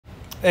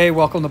Hey,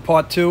 welcome to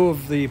part two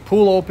of the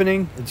pool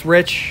opening. It's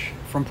Rich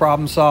from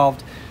Problem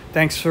Solved.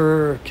 Thanks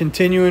for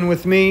continuing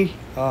with me,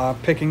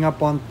 picking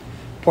up on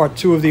part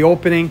two of the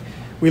opening.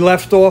 We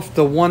left off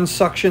the one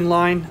suction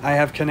line I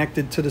have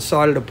connected to the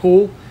side of the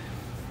pool.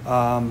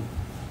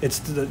 It's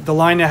the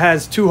line that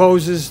has two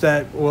hoses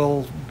that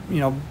will,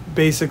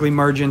 basically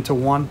merge into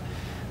one.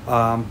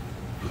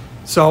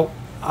 So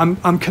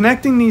I'm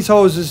connecting these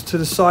hoses to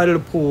the side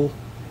of the pool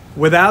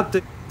without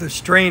the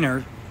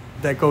strainer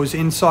that goes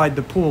inside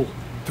the pool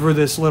through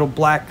this little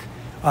black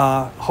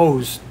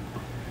hose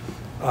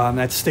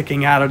that's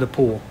sticking out of the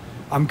pool.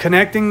 I'm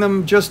connecting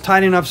them just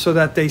tight enough so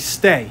that they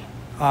stay,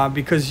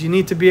 because you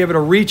need to be able to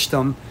reach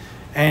them,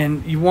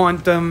 and you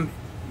want them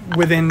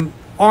within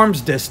arm's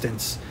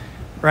distance,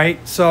 right?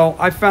 So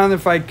I found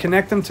if I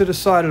connect them to the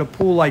side of the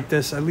pool like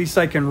this, at least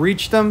I can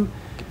reach them,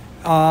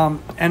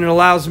 and it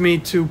allows me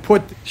to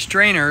put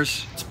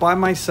strainers by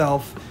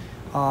myself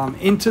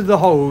into the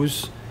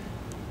hose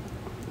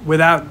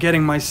without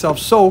getting myself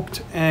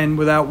soaked and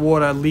without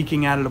water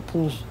leaking out of the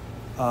pool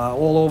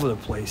all over the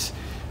place.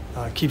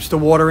 Keeps the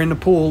water in the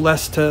pool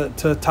less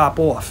to top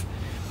off.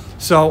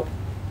 So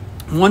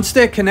once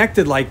they're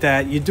connected like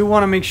that, you do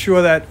want to make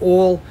sure that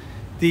all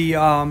the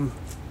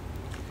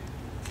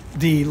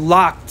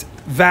locked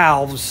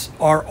valves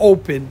are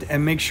opened,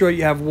 and make sure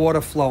you have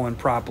water flowing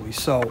properly.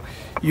 So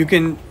you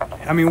can,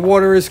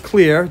 water is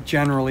clear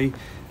generally,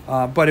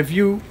 but if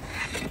you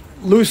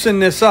loosen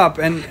this up,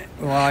 and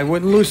well, I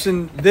wouldn't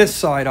loosen this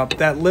side up,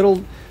 that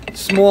little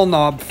small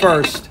knob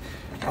first.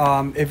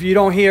 If you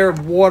don't hear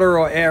water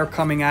or air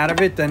coming out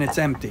of it, then it's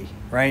empty,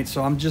 right?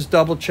 So I'm just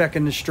double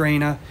checking the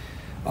strainer,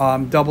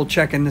 double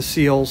checking the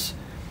seals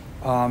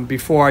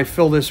before I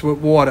fill this with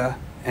water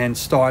and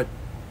start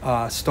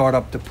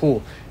up the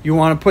pool. You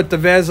want to put the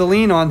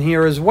Vaseline on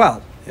here as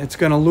well. It's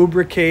going to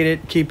lubricate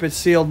it, keep it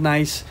sealed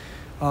nice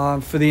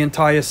for the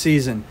entire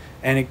season,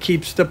 and it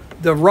keeps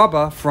the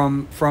rubber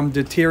from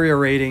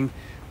deteriorating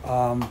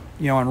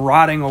and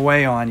rotting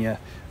away on you.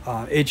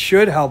 It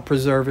should help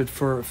preserve it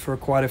for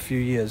quite a few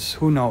years.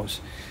 Who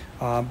knows?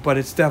 But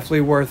it's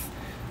definitely worth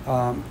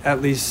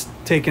at least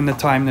taking the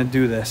time to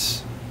do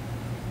this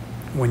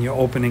when you're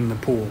opening the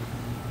pool.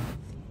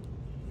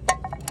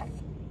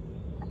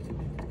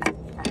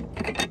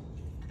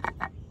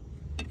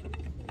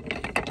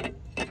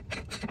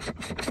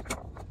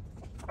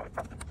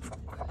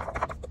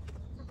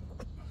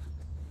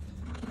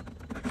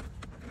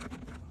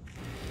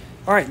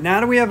 All right, now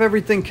that we have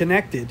everything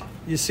connected,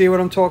 you see what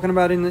I'm talking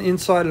about in the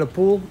inside of the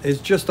pool?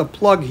 Is just a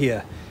plug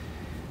here.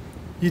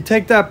 You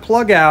take that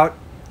plug out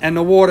and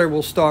the water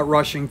will start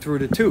rushing through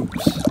the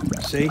tubes,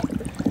 see?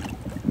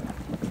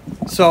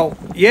 So,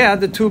 yeah,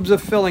 the tubes are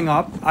filling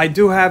up. I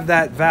do have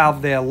that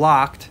valve there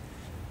locked.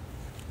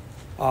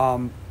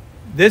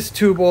 This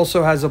tube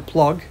also has a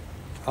plug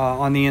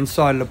on the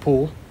inside of the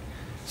pool,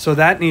 so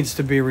that needs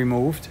to be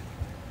removed.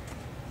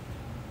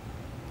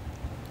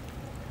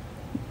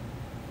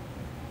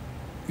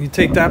 You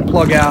take that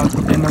plug out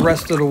and the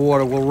rest of the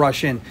water will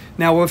rush in.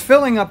 Now we're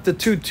filling up the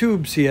two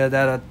tubes here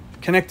that are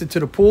connected to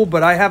the pool,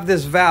 but I have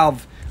this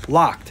valve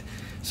locked.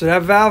 So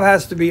that valve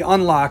has to be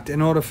unlocked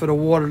in order for the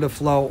water to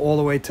flow all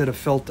the way to the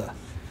filter,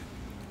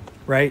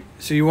 right?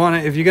 So you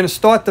want to, if you're going to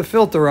start the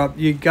filter up,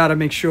 you got to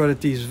make sure that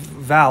these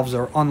valves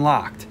are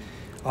unlocked.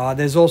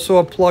 There's also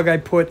a plug I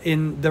put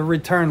in the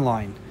return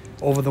line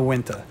over the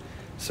winter.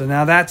 So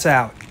now that's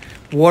out.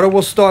 Water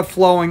will start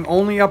flowing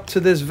only up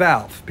to this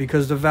valve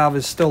because the valve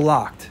is still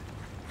locked.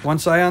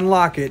 Once I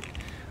unlock it,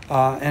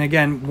 and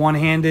again,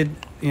 one-handed,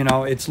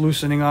 it's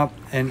loosening up,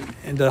 and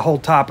the whole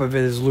top of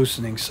it is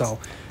loosening. So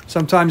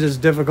sometimes it's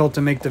difficult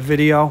to make the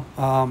video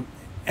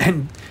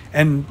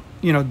and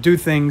do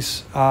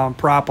things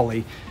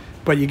properly,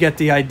 but you get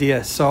the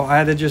idea. So I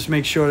had to just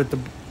make sure that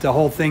the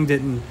whole thing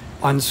didn't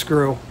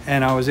unscrew,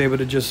 and I was able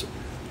to just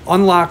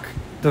unlock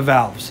the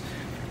valves.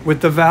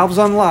 With the valves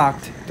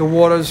unlocked, the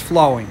water is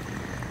flowing.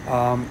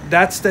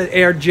 That's the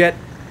air jet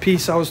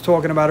piece I was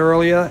talking about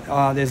earlier.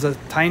 There's a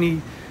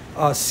tiny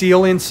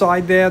seal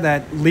inside there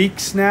that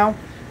leaks now.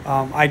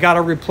 I got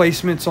a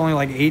replacement. It's only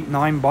like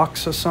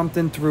 $8-9 or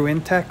something through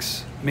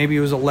Intex. Maybe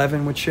it was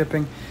 11 with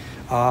shipping.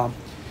 So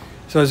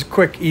it's a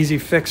quick, easy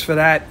fix for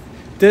that.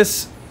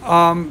 This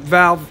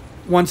valve,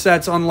 once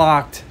that's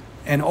unlocked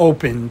and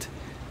opened,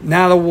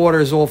 now the water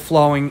is all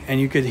flowing, and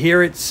you could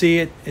hear it, see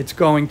it. It's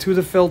going to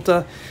the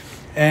filter,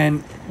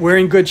 and we're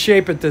in good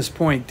shape at this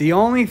point. The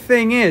only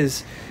thing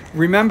is,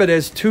 remember,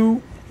 there's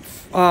two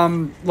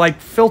like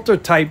filter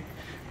type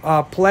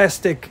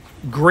plastic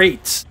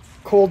grates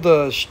called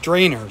the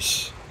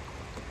strainers,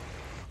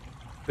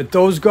 but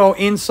those go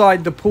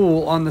inside the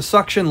pool on the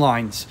suction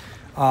lines.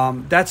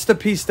 That's the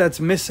piece that's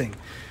missing.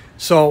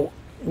 So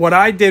what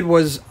I did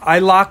was I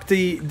locked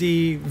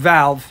the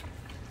valve,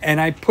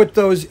 and I put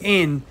those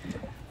in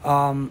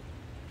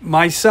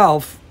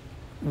myself.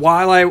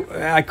 While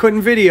I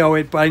couldn't video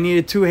it, but I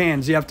needed two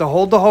hands. You have to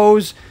hold the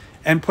hose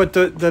and put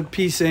the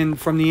piece in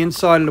from the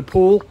inside of the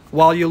pool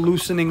while you're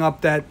loosening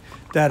up that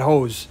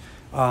hose,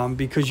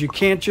 because you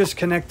can't just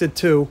connect the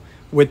two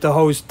with the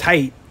hose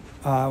tight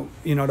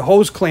you know, the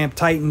hose clamp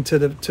tightened to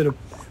the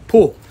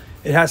pool.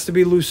 It has to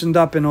be loosened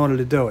up in order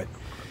to do it.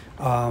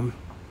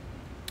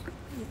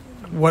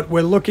 What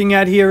we're looking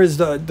at here is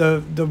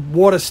the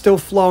water still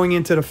flowing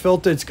into the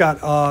filter. It's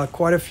got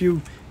quite a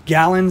few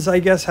gallons, I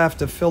guess, have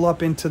to fill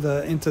up into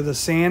the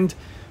sand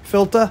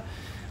filter.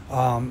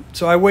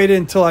 So I waited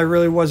until I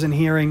really wasn't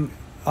hearing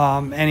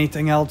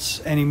anything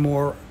else, any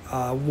more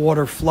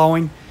water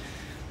flowing.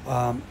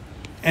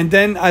 And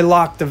then I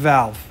locked the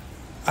valve.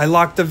 I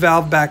locked the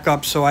valve back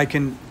up so I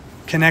can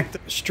connect the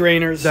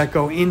strainers that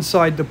go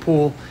inside the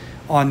pool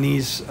on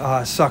these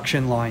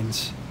suction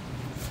lines.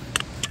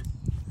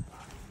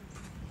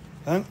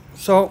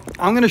 So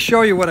I'm going to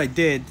show you what I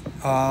did,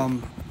 how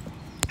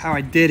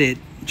I did it,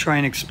 try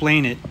and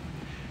explain it,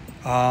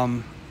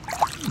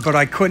 but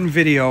I couldn't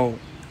video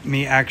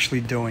me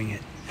actually doing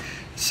it.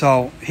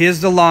 So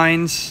here's the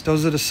lines.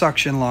 Those are the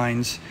suction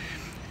lines,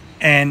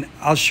 and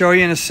I'll show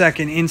you in a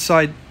second.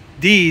 Inside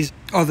these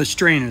are the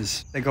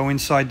strainers that go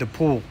inside the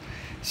pool.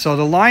 So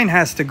the line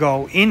has to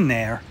go in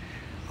there.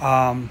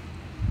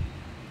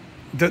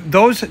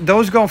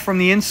 Those go from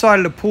the inside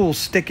of the pool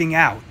sticking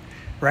out,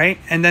 right?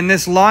 And then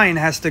this line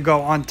has to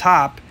go on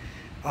top,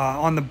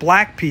 on the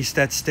black piece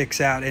that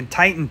sticks out, and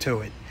tighten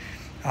to it.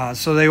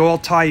 So they all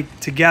tie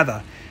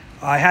together.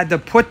 I had to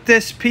put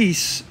this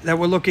piece that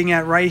we're looking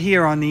at right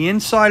here on the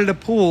inside of the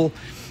pool,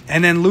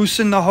 and then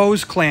loosen the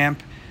hose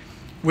clamp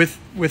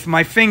with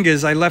my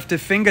fingers. I left it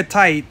finger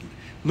tight,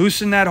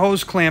 loosen that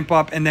hose clamp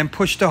up, and then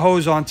push the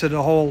hose onto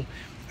the whole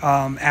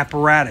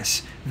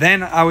apparatus.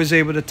 Then I was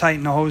able to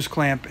tighten the hose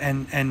clamp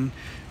and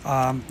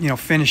you know,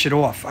 finish it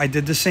off. I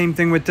did the same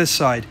thing with this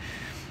side.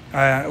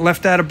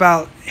 Left that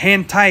about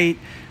hand tight,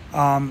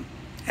 and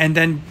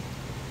then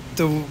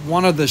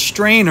one of the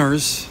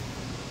strainers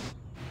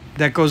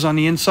that goes on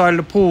the inside of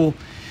the pool,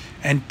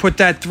 and put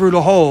that through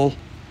the hole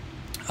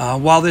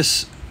while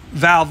this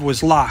valve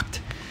was locked.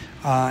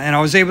 And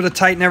I was able to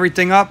tighten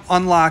everything up,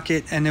 unlock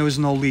it, and there was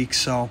no leak.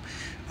 So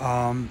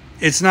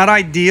it's not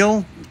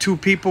ideal. 2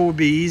 people would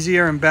be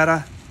easier and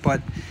better,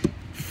 but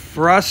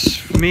for us,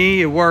 for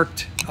me, it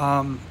worked.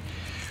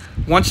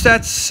 Once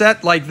that's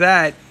set like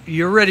that,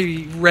 you're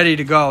ready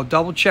to go.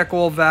 Double check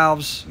all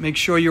valves. Make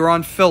sure you're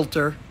on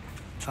filter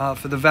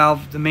for the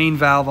valve, the main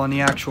valve on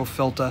the actual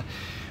filter,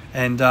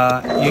 and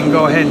you can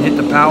go ahead and hit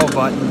the power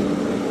button,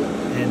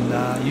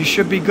 and you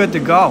should be good to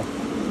go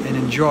and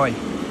enjoy.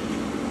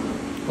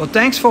 Well,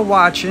 thanks for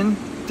watching.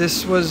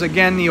 This was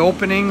again the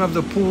opening of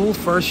the pool,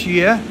 first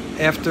year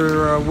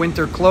after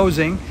winter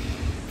closing.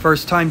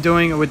 First time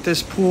doing it with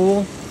this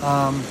pool.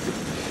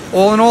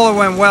 All in all, it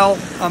went well.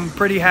 I'm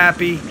pretty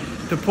happy.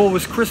 The pool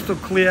was crystal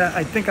clear.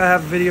 I think I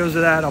have videos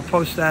of that. I'll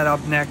post that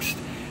up next.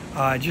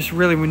 Just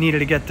really, we needed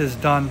to get this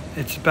done.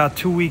 It's about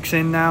 2 weeks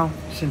in now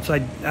since I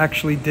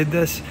actually did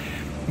this.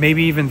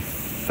 Maybe even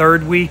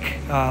 3rd week.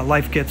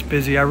 Life gets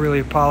busy. I really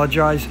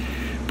apologize.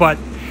 But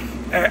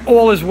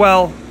all is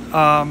well.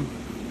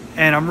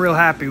 And I'm real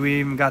happy we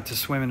even got to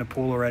swim in the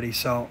pool already.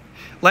 So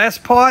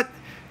last part,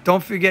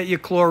 don't forget your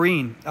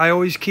chlorine. I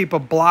always keep a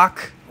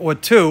block or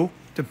 2,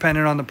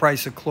 depending on the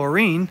price of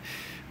chlorine.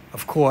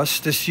 Of course,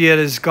 this year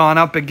has gone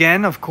up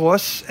again, of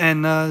course,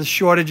 and the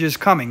shortage is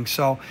coming.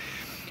 So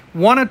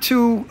 1 or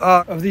 2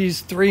 of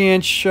these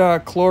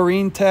 3-inch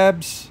chlorine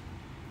tabs,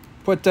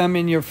 put them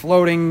in your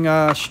floating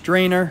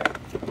strainer,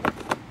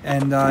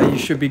 and you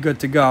should be good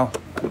to go.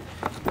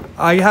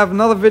 I have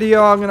another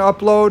video I'm going to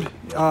upload,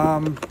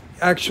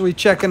 actually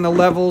checking the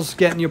levels,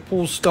 getting your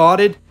pool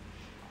started.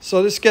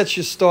 So this gets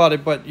you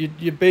started, but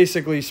you're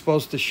basically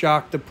supposed to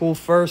shock the pool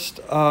first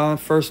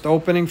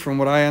opening, from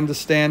what I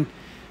understand.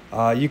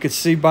 You could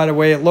see by the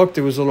way it looked,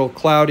 it was a little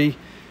cloudy.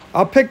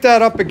 I'll pick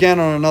that up again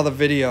on another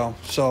video.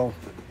 So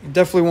you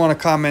definitely want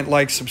to comment,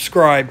 like,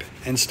 subscribe,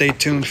 and stay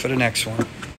tuned for the next one.